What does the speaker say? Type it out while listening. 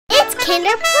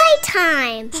Kinder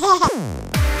Playtime.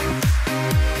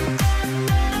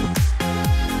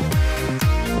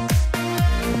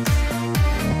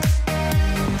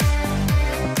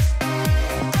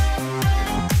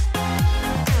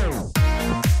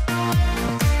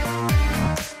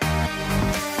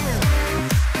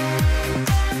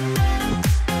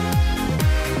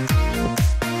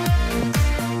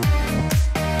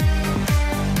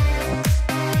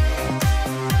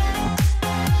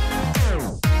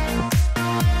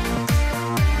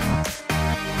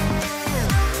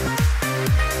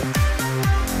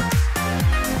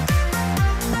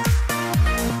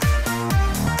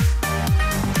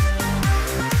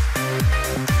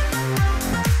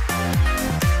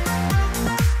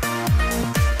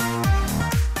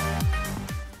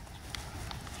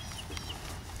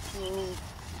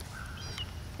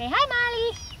 Say hi, Molly.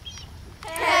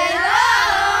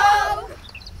 Hello.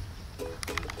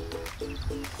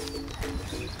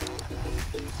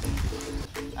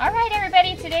 All right,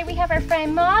 everybody. Today we have our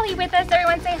friend Molly with us.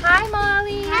 Everyone say hi,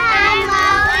 Molly. Hi,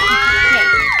 Okay.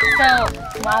 So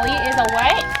Molly is a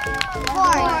what?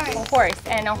 Molly. A horse.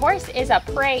 And a horse is a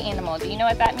prey animal. Do you know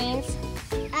what that means?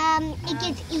 It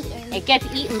gets eaten. It gets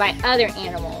eaten by other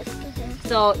animals.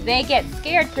 So they get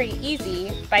scared pretty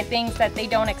easy by things that they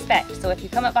don't expect. So if you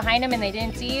come up behind them and they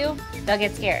didn't see you, they'll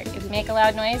get scared. If you make a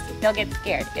loud noise, they'll get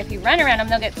scared. If you run around them,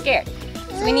 they'll get scared.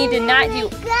 So we need to not do...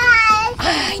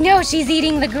 I know, she's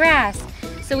eating the grass.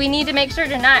 So we need to make sure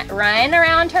to not run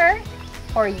around her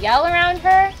or yell around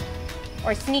her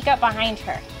or sneak up behind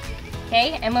her.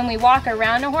 Okay? And when we walk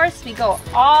around a horse, we go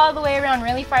all the way around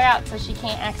really far out so she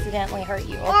can't accidentally hurt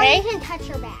you, okay? Or you can touch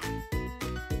her back.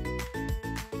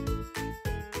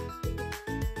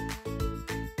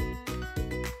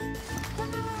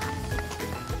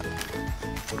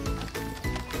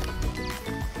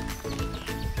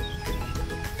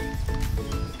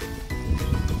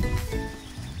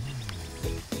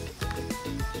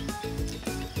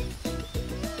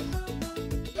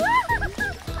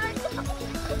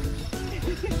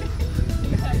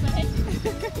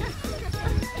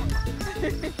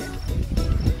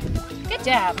 Good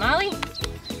job, Molly.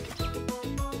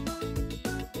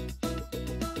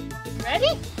 Ready?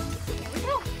 Here we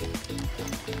go.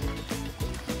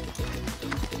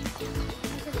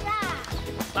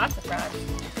 Lots of frogs.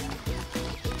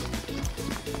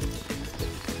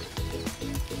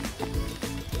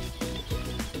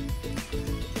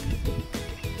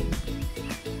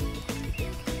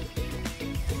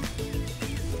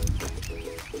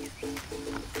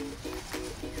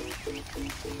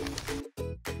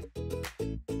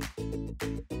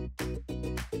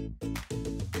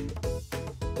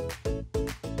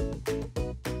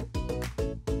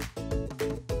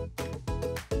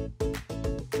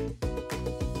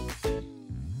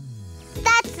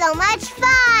 So much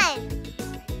fun!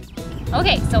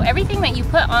 Okay, so everything that you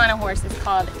put on a horse is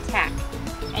called tack.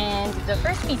 And the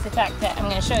first piece of tack that I'm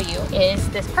going to show you is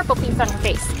this purple piece on her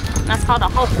face. And that's called a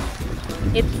halter.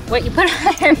 It's what you put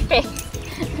on her face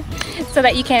so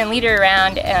that you can lead her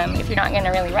around if you're not going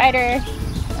to really ride her,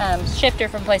 shift her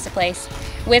from place to place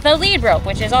with a lead rope,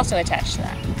 which is also attached to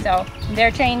that. So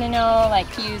they're trained to know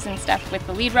like cues and stuff with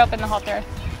the lead rope and the halter.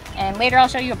 And later I'll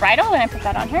show you a bridle when I put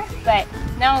that on her. But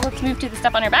now let's move to the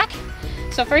stuff on her back.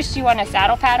 So first you want a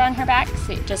saddle pad on her back.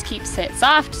 So it just keeps it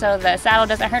soft so the saddle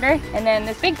doesn't hurt her. And then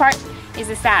this big part is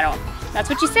the saddle. That's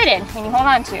what you sit in and you hold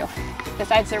on to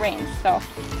besides the reins. So,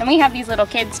 and we have these little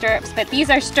kid stirrups, but these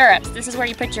are stirrups. This is where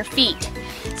you put your feet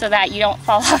so that you don't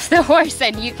fall off the horse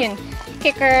and you can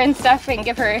kick her and stuff and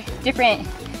give her different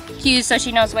cues so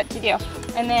she knows what to do.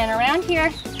 And then around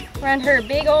here, around her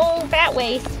big old fat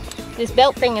waist, this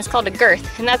belt thing is called a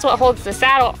girth, and that's what holds the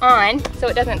saddle on so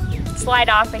it doesn't slide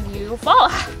off and you fall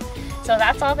off. So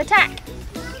that's all the tack.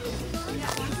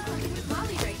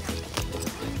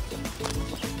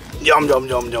 Yum, yum,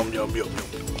 yum, yum, yum, yum.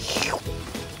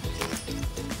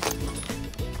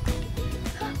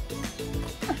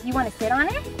 You want to sit on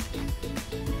her?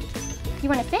 You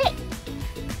want to sit?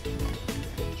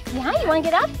 Yeah, you want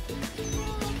to get up?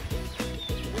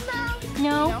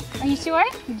 No? Are you sure?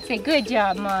 Say, good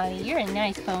job, Molly. You're a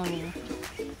nice pony.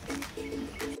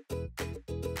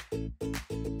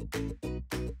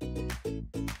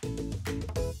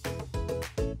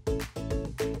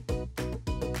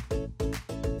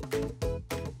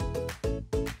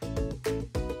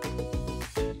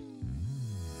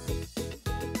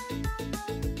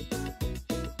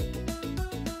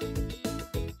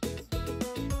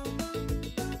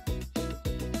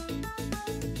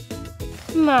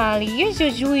 Molly, you're so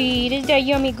sweet. Is that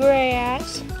yummy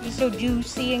grass? You're so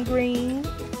juicy and green.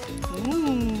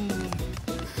 Mmm.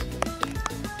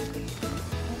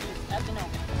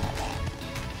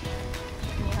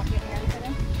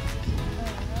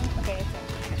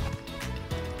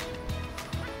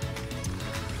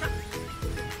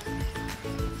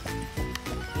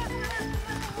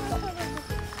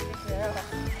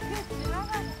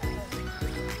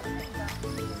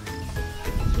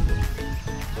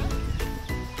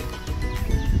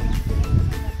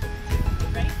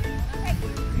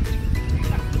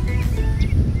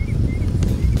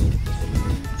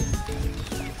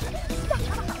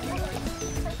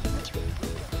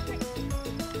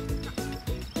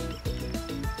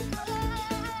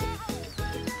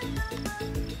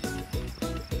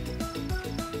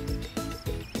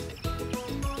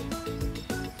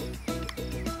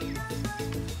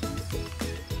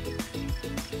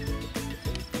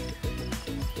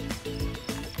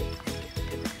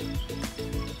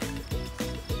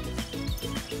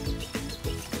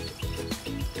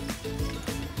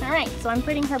 Alright, so I'm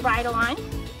putting her bridle on.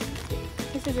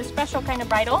 This is a special kind of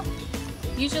bridle.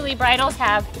 Usually bridles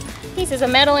have pieces of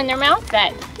metal in their mouth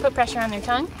that put pressure on their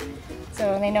tongue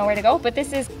so they know where to go, but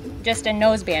this is just a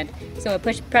nose band, so it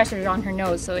pushes pressure on her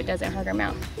nose so it doesn't hurt her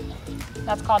mouth.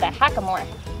 That's called a hackamore.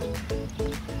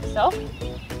 So,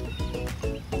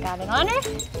 I got it on her.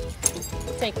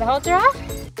 Take the halter off,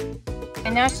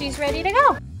 and now she's ready to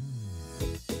go.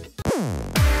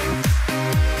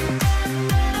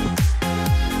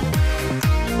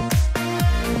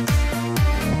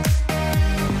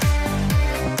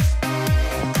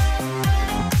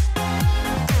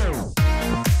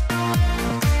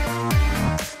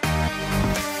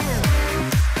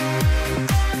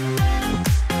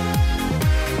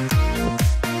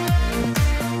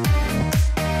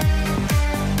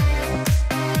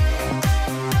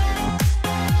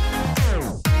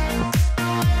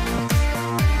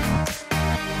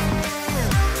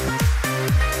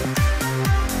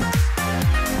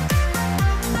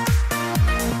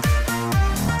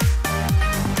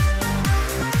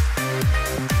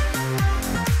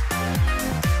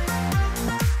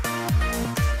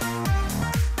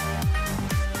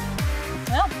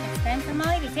 Well, it's time for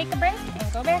Molly to take a break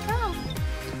and go back home.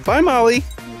 Bye, Molly.